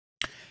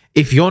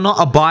If you're not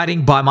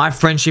abiding by my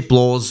friendship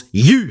laws,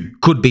 you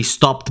could be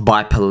stopped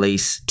by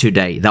police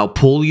today. They'll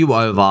pull you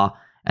over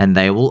and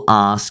they will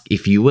ask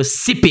if you were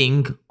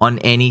sipping on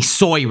any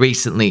soy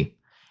recently.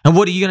 And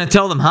what are you going to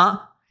tell them, huh?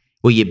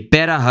 Well, you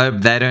better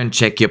hope they don't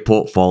check your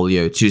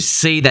portfolio to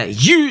see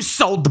that you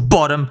sold the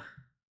bottom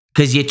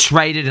because you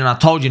traded and I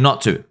told you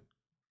not to.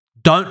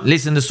 Don't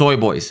listen to soy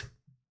boys.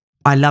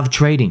 I love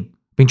trading.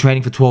 Been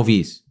trading for 12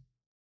 years.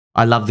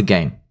 I love the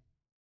game.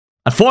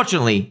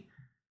 Unfortunately,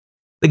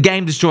 the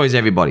game destroys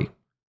everybody.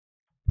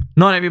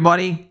 Not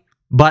everybody,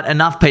 but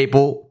enough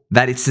people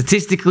that it's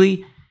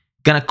statistically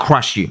going to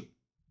crush you.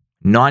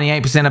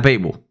 98% of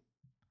people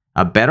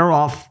are better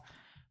off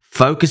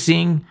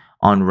focusing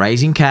on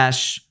raising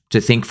cash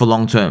to think for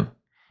long term.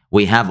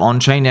 We have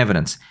on-chain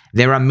evidence.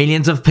 There are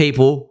millions of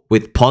people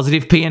with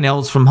positive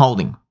P&Ls from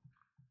holding.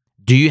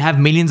 Do you have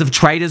millions of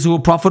traders who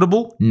are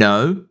profitable?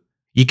 No.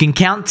 You can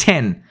count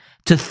 10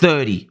 to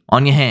 30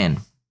 on your hand.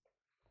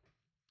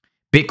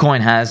 Bitcoin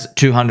has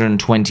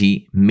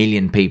 220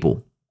 million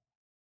people.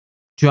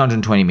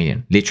 220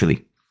 million,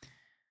 literally.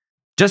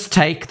 Just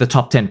take the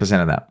top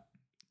 10% of that.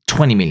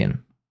 20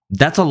 million.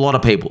 That's a lot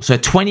of people. So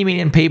 20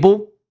 million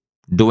people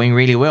doing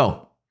really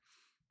well.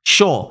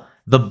 Sure,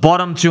 the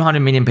bottom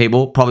 200 million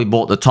people probably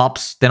bought the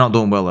tops. They're not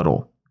doing well at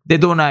all. They're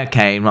doing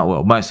okay, not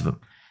well, most of them.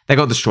 They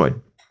got destroyed.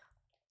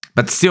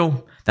 But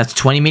still, that's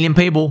 20 million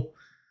people.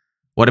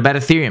 What about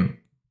Ethereum?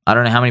 I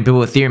don't know how many people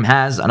Ethereum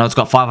has. I know it's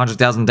got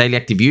 500,000 daily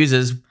active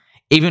users.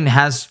 Even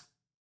has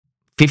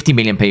 50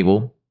 million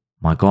people.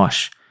 My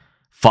gosh.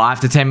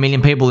 5 to 10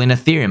 million people in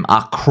Ethereum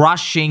are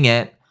crushing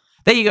it.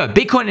 There you go.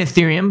 Bitcoin and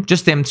Ethereum,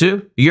 just them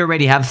two. You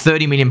already have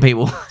 30 million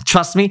people.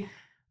 Trust me.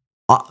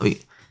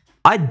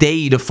 I dare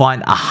you to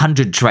find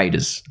 100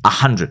 traders.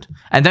 100.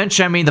 And don't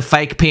show me the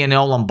fake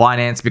P&L on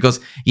Binance because,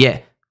 yeah,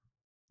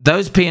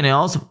 those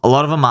P&Ls, a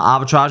lot of them are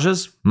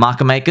arbitragers,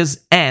 market makers,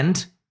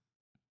 and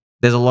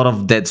there's a lot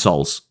of dead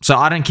souls. So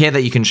I don't care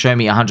that you can show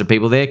me 100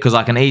 people there because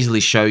I can easily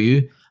show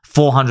you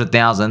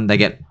 400,000. They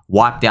get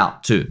wiped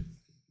out too.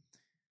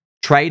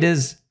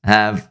 Traders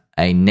have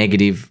a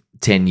negative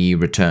 10-year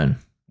return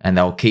and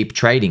they'll keep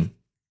trading.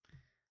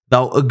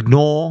 They'll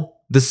ignore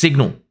the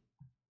signal.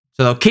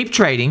 So they'll keep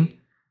trading,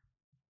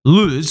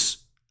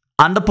 lose,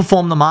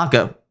 underperform the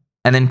market,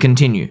 and then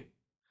continue.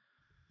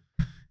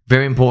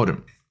 Very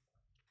important.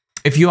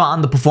 If you are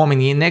underperforming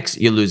the index,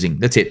 you're losing.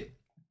 That's it.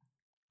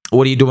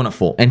 What are you doing it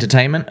for?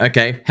 Entertainment?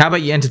 Okay. How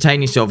about you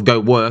entertain yourself, go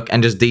work,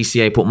 and just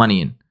DCA, put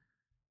money in?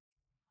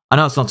 I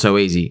know it's not so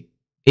easy.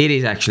 It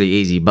is actually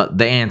easy, but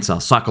the answer,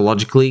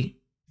 psychologically,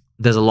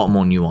 there's a lot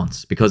more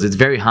nuance because it's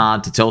very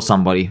hard to tell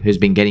somebody who's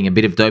been getting a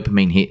bit of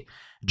dopamine hit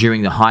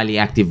during the highly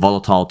active,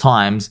 volatile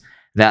times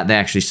that they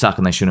actually suck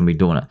and they shouldn't be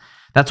doing it.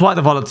 That's why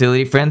the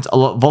volatility, friends, a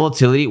lot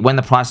volatility, when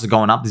the price is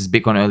going up, this is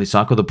Bitcoin early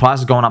cycle, the price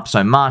is going up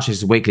so much,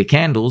 it's weekly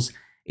candles,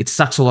 it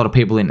sucks a lot of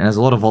people in and there's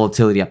a lot of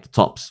volatility up the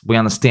tops. We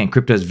understand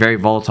crypto is very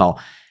volatile.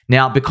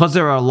 Now, because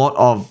there are a lot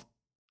of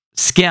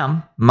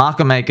scam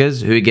market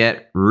makers who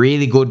get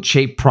really good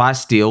cheap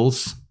price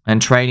deals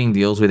and trading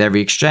deals with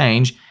every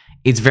exchange,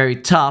 it's very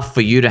tough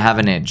for you to have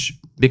an edge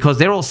because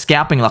they're all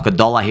scalping like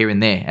 $1 here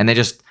and there and they're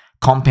just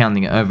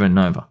compounding it over and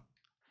over.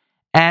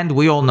 And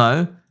we all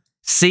know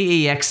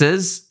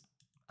CEXs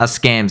are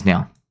scams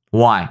now.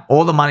 Why?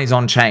 All the money's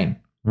on chain.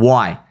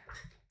 Why?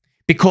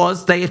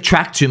 Because they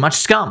attract too much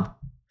scum.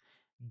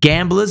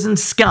 Gamblers and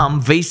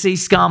scum, VC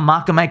scum,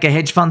 market maker,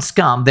 hedge fund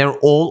scum, they're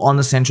all on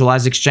the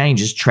centralized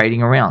exchanges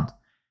trading around.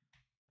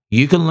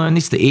 You can learn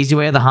this the easy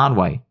way or the hard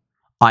way.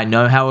 I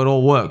know how it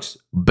all works.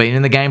 Been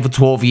in the game for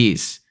 12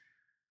 years.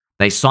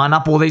 They sign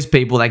up all these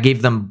people. They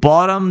give them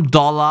bottom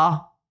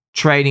dollar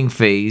trading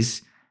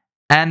fees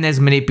and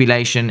there's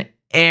manipulation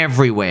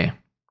everywhere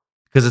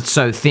because it's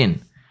so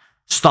thin.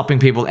 Stopping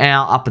people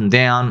out, up and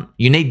down.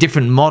 You need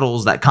different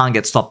models that can't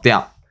get stopped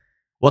out.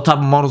 What type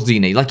of models do you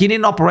need? Like you need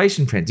an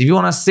operation, friends. If you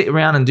want to sit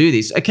around and do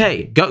this,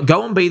 okay,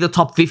 go and be the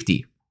top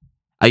 50.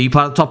 Are you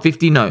part of the top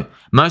 50? No.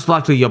 Most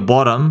likely you're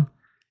part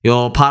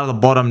of the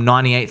bottom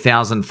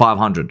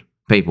 98,500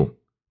 people.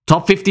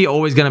 Top 50 are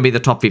always going to be the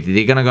top 50.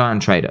 They're going to go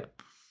and trade it.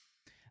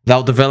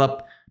 They'll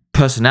develop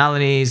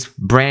personalities,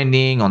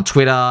 branding on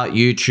Twitter,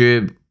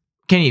 YouTube.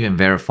 Can't even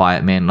verify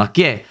it, man. Like,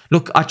 yeah,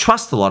 look, I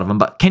trust a lot of them,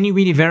 but can you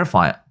really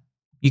verify it?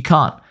 You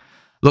can't.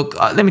 Look,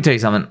 let me tell you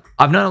something.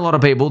 I've known a lot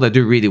of people that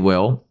do really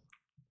well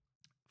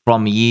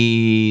from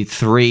year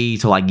 3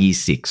 to like year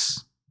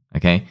 6,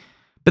 okay?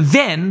 But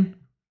then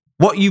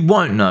what you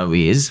won't know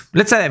is,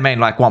 let's say they made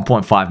like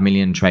 1.5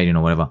 million trading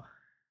or whatever,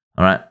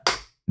 all right?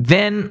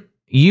 Then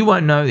you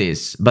won't know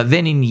this, but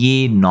then in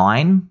year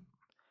 9,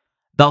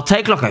 they'll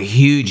take like a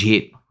huge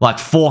hit, like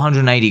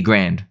 480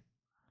 grand.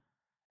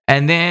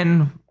 And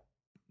then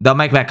they'll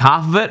make back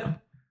half of it,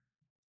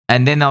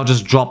 and then they'll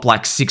just drop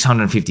like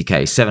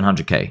 650K,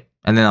 700K,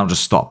 and then they'll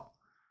just stop.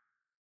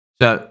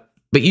 So,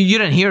 but you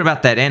don't hear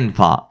about that end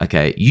part,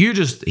 okay? You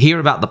just hear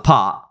about the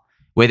part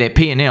where their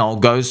P&L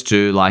goes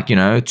to like,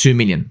 2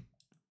 million,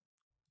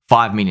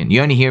 5 million.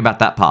 You only hear about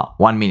that part,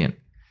 1 million.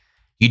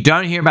 You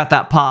don't hear about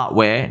that part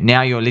where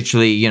now you're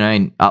literally,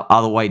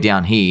 other way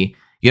down here,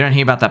 You don't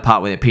hear about that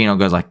part where the P&L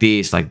goes like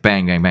this, like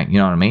bang, bang, bang. You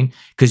know what I mean?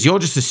 Because you're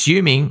just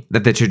assuming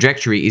that the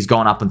trajectory is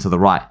going up and to the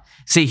right.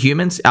 See,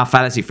 humans, our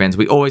fallacy friends,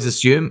 we always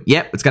assume,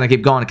 yep, it's going to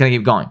keep going, it's going to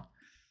keep going.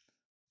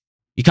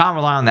 You can't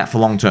rely on that for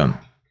long term.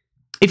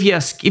 If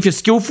you're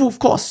skillful, of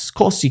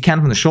course you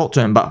can from the short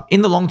term. But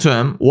in the long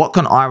term, what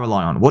can I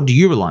rely on? What do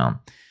you rely on?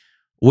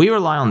 We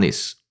rely on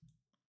this.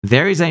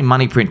 There is a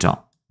money printer.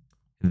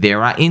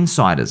 There are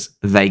insiders.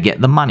 They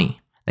get the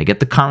money. They get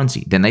the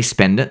currency. Then they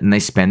spend it, and they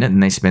spend it,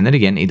 and they spend it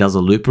again. It does a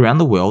loop around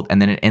the world,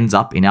 and then it ends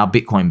up in our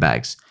Bitcoin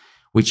bags,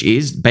 which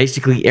is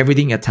basically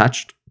everything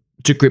attached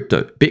to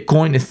crypto.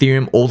 Bitcoin,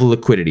 Ethereum, all the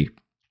liquidity,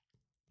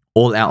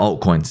 all our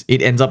altcoins.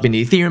 It ends up in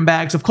the Ethereum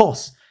bags, of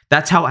course.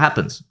 That's how it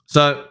happens.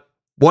 So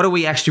what are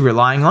we actually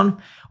relying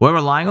on? We're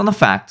relying on the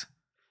fact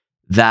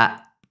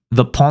that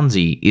the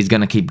Ponzi is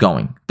going to keep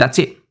going. That's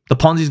it. The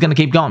Ponzi is going to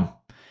keep going.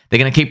 They're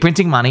going to keep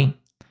printing money.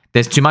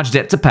 There's too much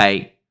debt to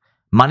pay.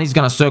 Money's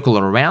going to circle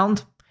it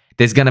around.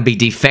 There's going to be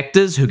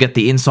defectors who get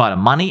the insider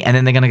money, and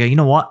then they're going to go, you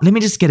know what? Let me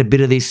just get a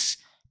bit of this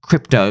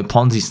crypto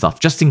Ponzi stuff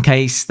just in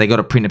case they got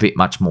to print a bit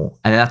much more.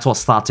 And that's what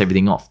starts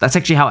everything off. That's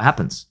actually how it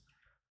happens.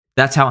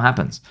 That's how it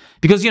happens.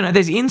 Because, you know,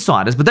 there's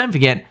insiders, but don't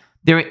forget,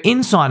 there are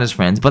insiders,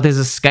 friends, but there's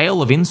a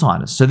scale of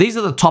insiders. So these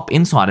are the top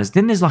insiders.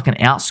 Then there's like an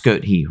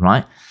outskirt here,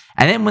 right?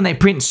 And then when they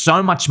print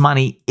so much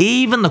money,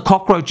 even the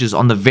cockroaches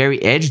on the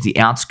very edge, the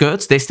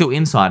outskirts, they're still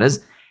insiders.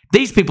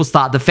 These people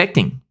start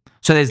defecting.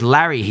 So there's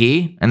Larry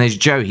here and there's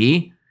Joe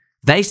here.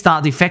 They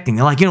start defecting.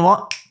 They're like, you know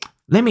what?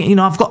 Let me, you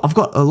know, I've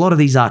got a lot of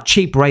these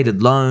cheap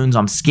rated loans.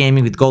 I'm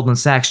scamming with Goldman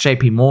Sachs,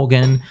 JP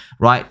Morgan,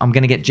 right? I'm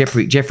going to get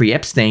Jeffrey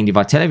Epstein if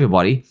I tell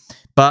everybody.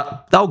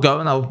 But they'll go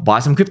and they'll buy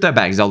some crypto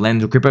bags. They'll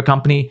lend to a crypto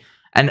company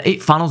and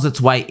it funnels its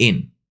way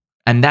in.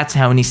 And that's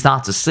how when you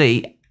start to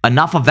see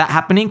enough of that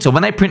happening. So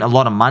when they print a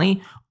lot of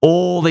money,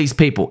 all these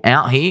people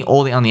out here,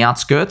 on the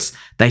outskirts,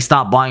 they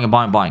start buying and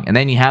buying and buying. And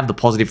then you have the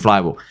positive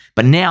flywheel.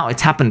 But now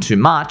it's happened too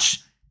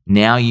much.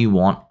 Now you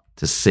want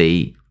to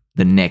see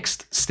the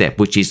next step,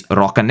 which is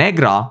Roca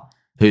Negra,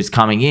 who's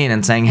coming in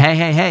and saying,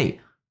 hey,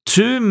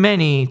 too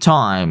many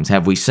times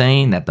have we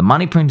seen that the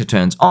money printer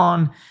turns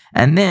on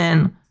and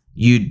then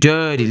you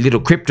dirty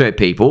little crypto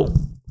people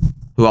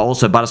who are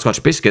also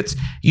butterscotch biscuits,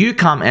 you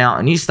come out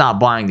and you start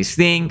buying this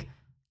thing.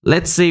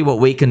 Let's see what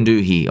we can do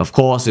here. Of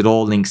course, it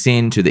all links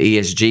into the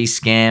ESG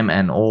scam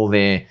and all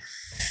their,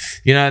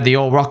 you know, the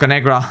old Roca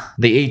Negra,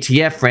 the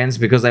ETF friends,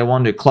 because they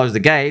want to close the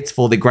gates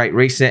for the Great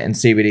Reset and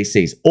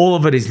CBDCs. All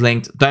of it is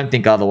linked. Don't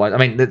think otherwise. I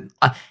mean,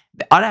 I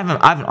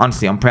haven't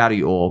honestly, I'm proud of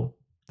you all.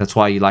 That's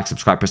why you like,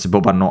 subscribe, press the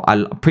bell button.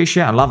 I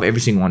appreciate, I love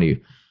every single one of you.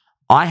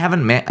 I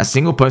haven't met a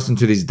single person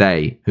to this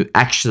day who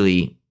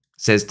actually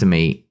says to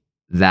me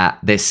that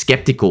they're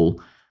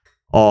skeptical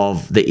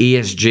of the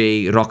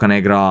ESG, Roca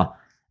Negra,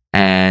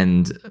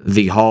 and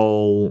the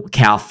whole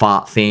cow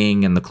fart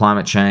thing and the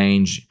climate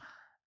change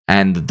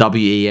and the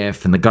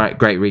WEF and the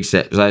Great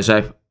Reset.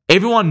 So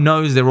everyone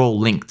knows they're all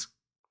linked.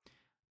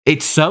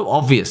 It's so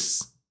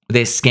obvious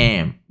they're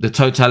scam, the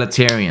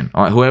totalitarian,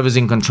 all right, whoever's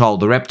in control,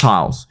 the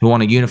reptiles who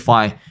want to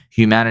unify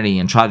humanity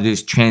and try to do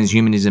this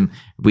transhumanism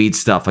weird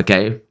stuff,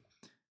 okay?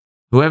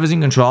 Whoever's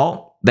in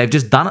control, they've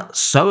just done it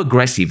so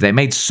aggressive. They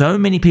made so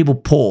many people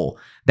poor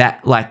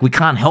that, like, we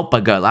can't help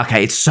but go,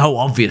 okay, it's so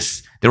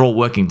obvious they're all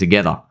working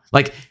together.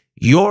 Like,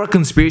 you're a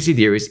conspiracy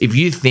theorist if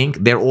you think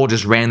they're all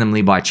just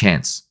randomly by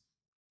chance.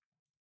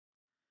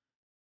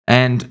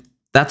 And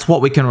that's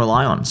what we can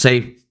rely on.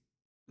 See,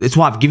 that's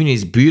why I've given you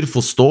this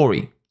beautiful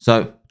story.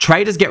 So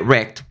traders get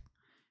wrecked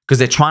because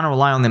they're trying to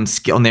rely on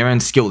on their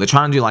own skill. They're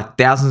trying to do like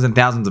thousands and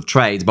thousands of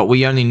trades, but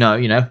we only know,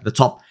 you know, the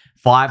top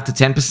 5 to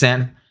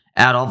 10%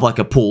 out of like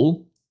a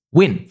pool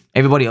win.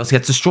 Everybody else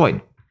gets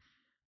destroyed.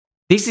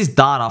 This is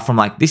data from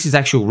this is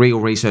actual real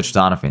research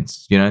data,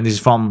 friends. You know, this is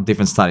from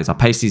different studies. I'll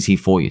paste these here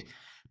for you.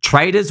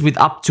 Traders with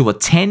up to a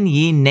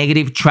 10-year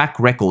negative track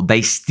record,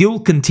 they still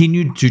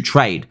continue to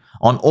trade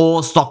on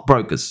all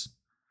stockbrokers.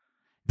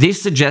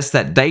 This suggests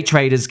that day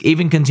traders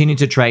even continue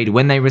to trade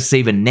when they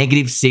receive a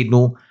negative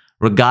signal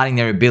regarding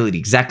their ability.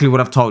 Exactly what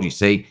I've told you.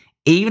 See,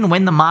 even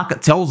when the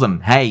market tells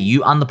them, hey,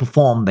 you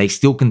underperform, they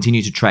still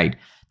continue to trade.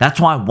 That's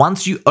why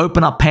once you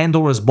open up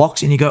Pandora's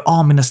box and you go,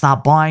 oh, I'm going to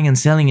start buying and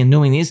selling and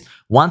doing this,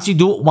 once you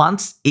do it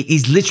once, it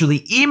is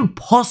literally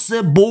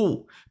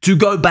impossible to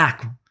go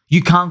back.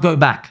 You can't go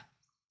back.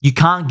 You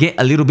can't get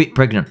a little bit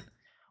pregnant.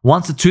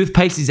 Once the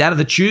toothpaste is out of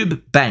the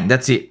tube, bang,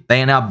 that's it.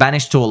 They are now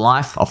banished to a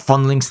life of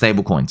funneling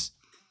stablecoins.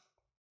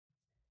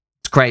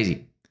 It's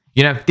crazy.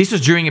 You know, this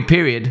was during a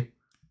period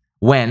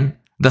when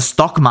the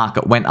stock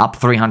market went up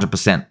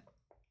 300%.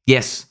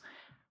 Yes,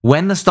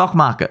 when the stock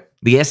market,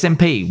 the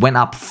S&P, went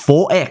up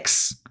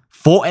 4x.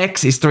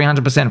 4x is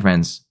 300%,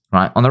 friends,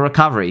 right? On the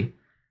recovery,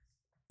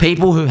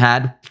 people who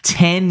had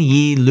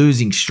 10-year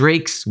losing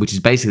streaks, which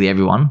is basically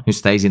everyone who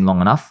stays in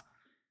long enough,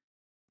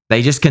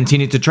 they just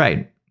continued to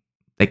trade.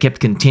 They kept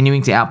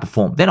continuing to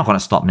outperform. They're not going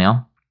to stop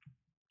now.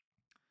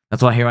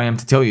 That's why here I am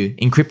to tell you,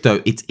 in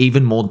crypto, it's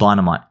even more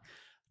dynamite.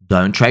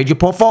 Don't trade your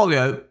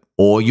portfolio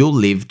or you'll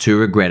live to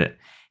regret it.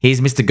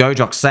 Here's Mr.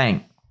 Gojock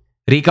saying,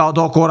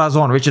 Ricardo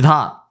Corazon, Richard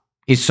Hart,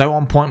 is so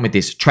on point with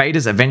this.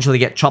 Traders eventually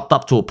get chopped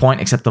up to a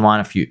point, except the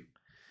minor few.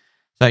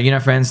 So, you know,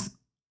 friends,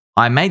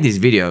 I made this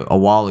video a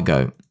while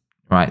ago,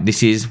 right?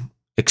 This is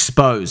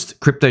exposed.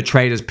 Crypto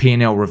traders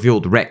P&L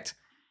revealed rekt.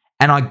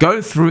 And I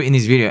go through in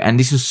this video, and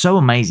this is so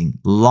amazing,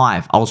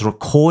 live. I was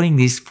recording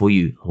this for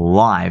you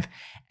live,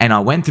 and I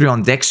went through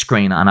on deck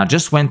screen, and I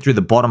just went through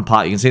the bottom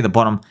part. You can see the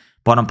bottom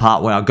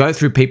part where I go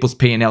through people's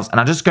P&Ls,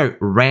 and I just go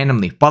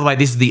randomly. By the way,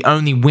 this is the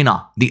only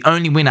winner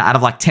out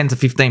of like 10 to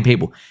 15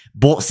 people.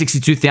 Bought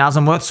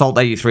 62,000 worth, sold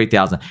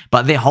 83,000,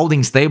 but they're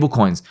holding stable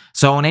coins.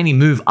 So on any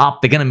move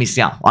up, they're going to miss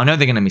out. I know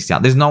they're going to miss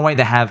out. There's no way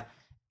they have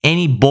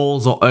any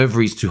balls or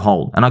ovaries to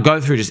hold. And I go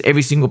through just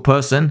every single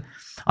person.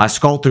 I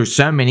scroll through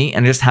so many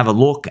and just have a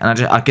look, and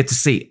I get to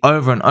see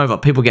over and over.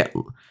 People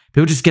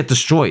just get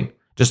destroyed,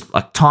 just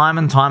like time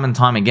and time and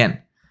time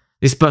again.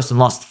 This person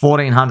lost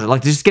 1,400.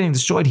 Like, they're just getting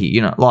destroyed here.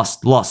 You know,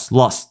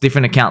 lost.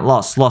 Different account,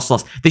 lost.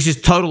 This is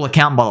total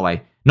account, by the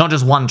way. Not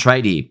just one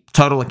trade here.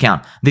 Total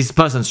account. This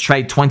person's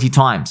trade 20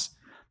 times.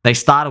 They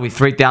started with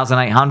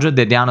 3,800.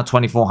 They're down to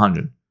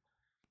 2,400.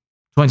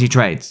 20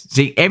 trades.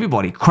 See,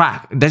 everybody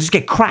crack. They just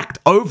get cracked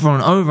over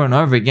and over and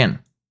over again.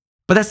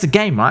 But that's the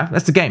game, right?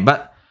 That's the game.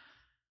 But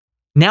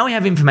now we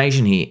have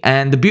information here.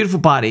 And the beautiful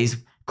part is,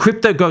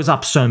 crypto goes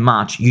up so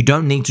much, you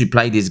don't need to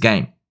play this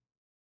game.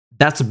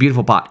 That's the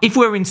beautiful part. If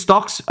we're in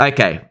stocks,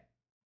 okay,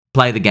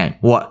 play the game.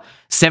 What?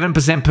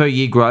 7% per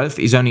year growth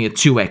is only a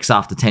 2x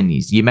after 10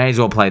 years. You may as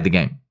well play the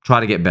game. Try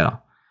to get better.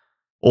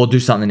 Or do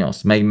something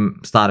else. Maybe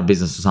start a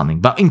business or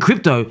something. But in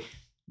crypto,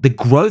 the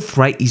growth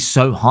rate is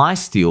so high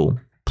still.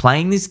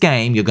 Playing this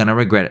game, you're going to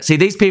regret it. See,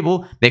 these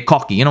people, they're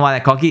cocky. You know why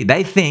they're cocky?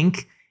 They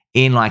think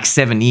in like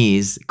 7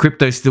 years,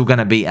 crypto's still going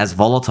to be as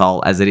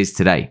volatile as it is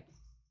today.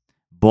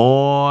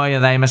 Boy, are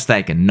they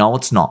mistaken. No,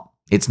 it's not.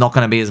 It's not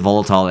going to be as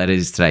volatile as it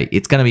is today.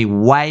 It's going to be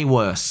way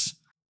worse.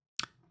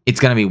 It's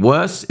going to be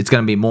worse. It's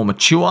going to be more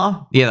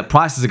mature. Yeah, the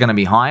prices are going to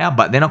be higher,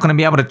 but they're not going to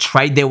be able to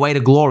trade their way to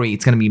glory.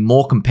 It's going to be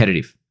more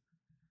competitive.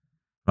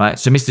 Right?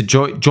 So Mr.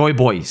 Joy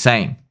Boy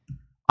saying,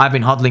 I've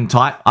been hodling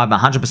tight. I'm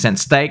 100%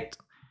 staked.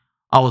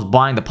 I was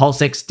buying the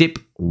PulseX dip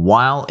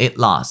while it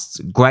lasts.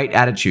 Great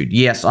attitude.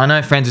 Yes, I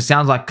know, friends. It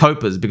sounds like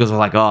copers because we're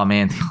like, oh,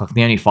 man,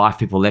 the only 5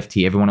 people left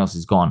here. Everyone else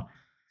is gone.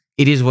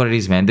 It is what it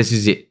is, man. This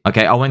is it.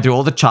 Okay, I went through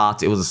all the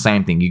charts. It was the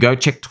same thing. You go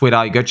check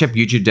Twitter. You go check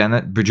YouTube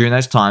during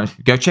those times.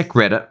 Go check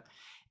Reddit.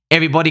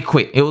 Everybody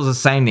quit. It was the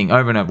same thing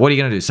over and over. What are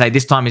you going to do? Say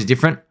this time is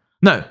different?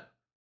 No.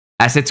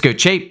 Assets go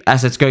cheap.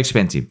 Assets go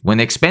expensive. When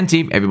they're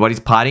expensive, everybody's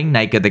partying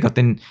naked. They got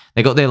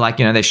their like,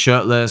 you know, they're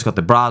shirtless, got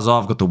the bras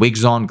off, got the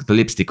wigs on, got the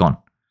lipstick on.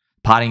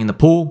 Partying in the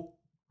pool,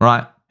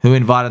 right? Who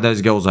invited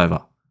those girls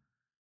over?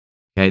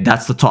 Okay,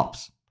 that's the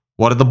tops.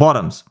 What are the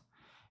bottoms?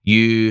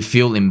 You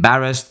feel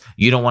embarrassed.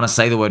 You don't want to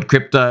say the word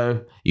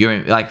crypto.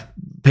 You're like,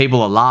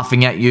 people are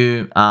laughing at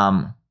you.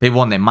 People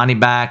want their money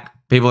back.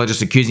 People are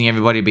just accusing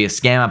everybody to be a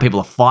scammer. People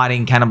are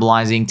fighting,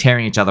 cannibalizing,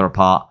 tearing each other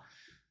apart.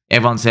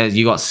 Everyone says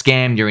you got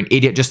scammed. You're an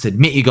idiot. Just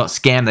admit you got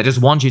scammed. They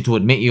just want you to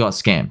admit you got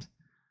scammed.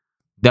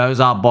 Those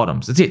are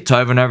bottoms. That's it.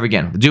 Over and over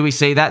again. Do we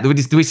see that?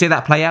 Do we see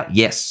that play out?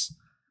 Yes.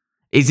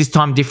 Is this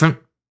time different?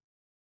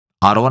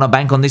 I don't want to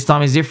bank on this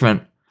time is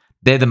different.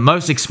 They're the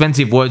most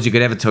expensive words you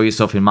could ever tell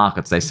yourself in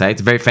markets, they say.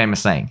 It's a very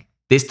famous saying.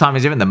 This time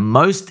is different. The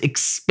most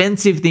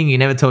expensive thing you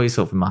never tell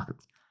yourself in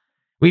markets.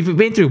 We've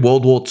been through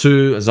World War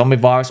II, a zombie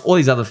virus, all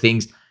these other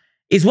things.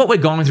 Is what we're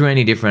going through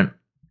any different?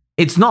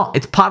 It's not.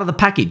 It's part of the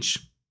package.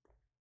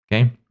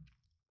 Okay?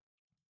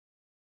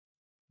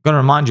 Got to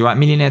remind you, right?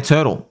 Millionaire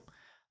Turtle.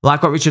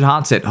 Like what Richard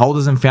Hart said,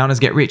 holders and founders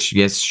get rich.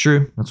 Yes, it's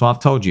true. That's what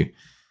I've told you.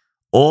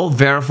 All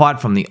verified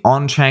from the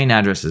on-chain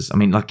addresses. I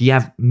mean, like, you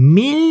have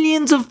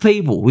millions of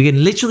people. We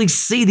can literally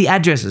see the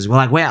addresses. We're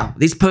like, wow,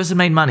 this person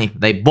made money.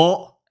 They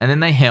bought and then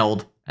they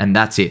held, and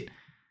that's it.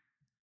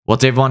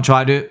 What's everyone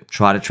try to do?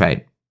 Try to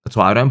trade. That's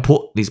why I don't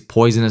put this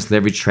poisonous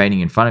leverage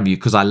trading in front of you,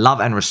 because I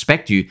love and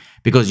respect you,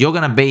 because you're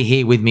going to be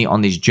here with me on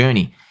this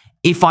journey.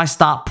 If I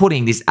start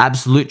putting this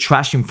absolute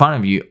trash in front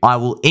of you, I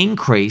will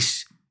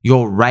increase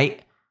your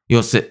rate.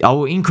 I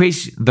will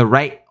increase the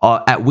rate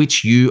at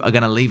which you are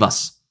going to leave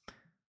us.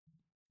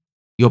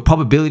 Your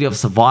probability of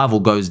survival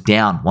goes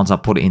down once I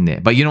put it in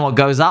there. But you know what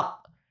goes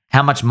up?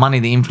 How much money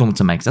the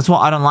influencer makes. That's why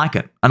I don't like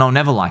it. And I'll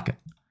never like it.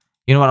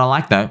 You know what I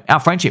like, though? Our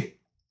friendship.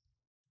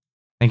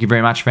 Thank you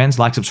very much, friends.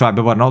 Like, subscribe,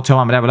 bell button, all. Tell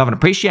mom and dad we love and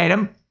appreciate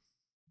them.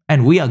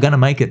 And we are going to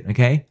make it,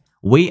 okay?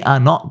 We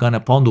are not going to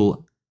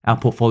fondle our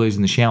portfolios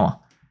in the shower,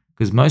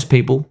 because most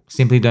people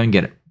simply don't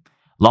get it.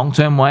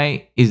 Long-term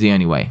way is the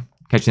only way.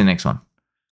 Catch you in the next one.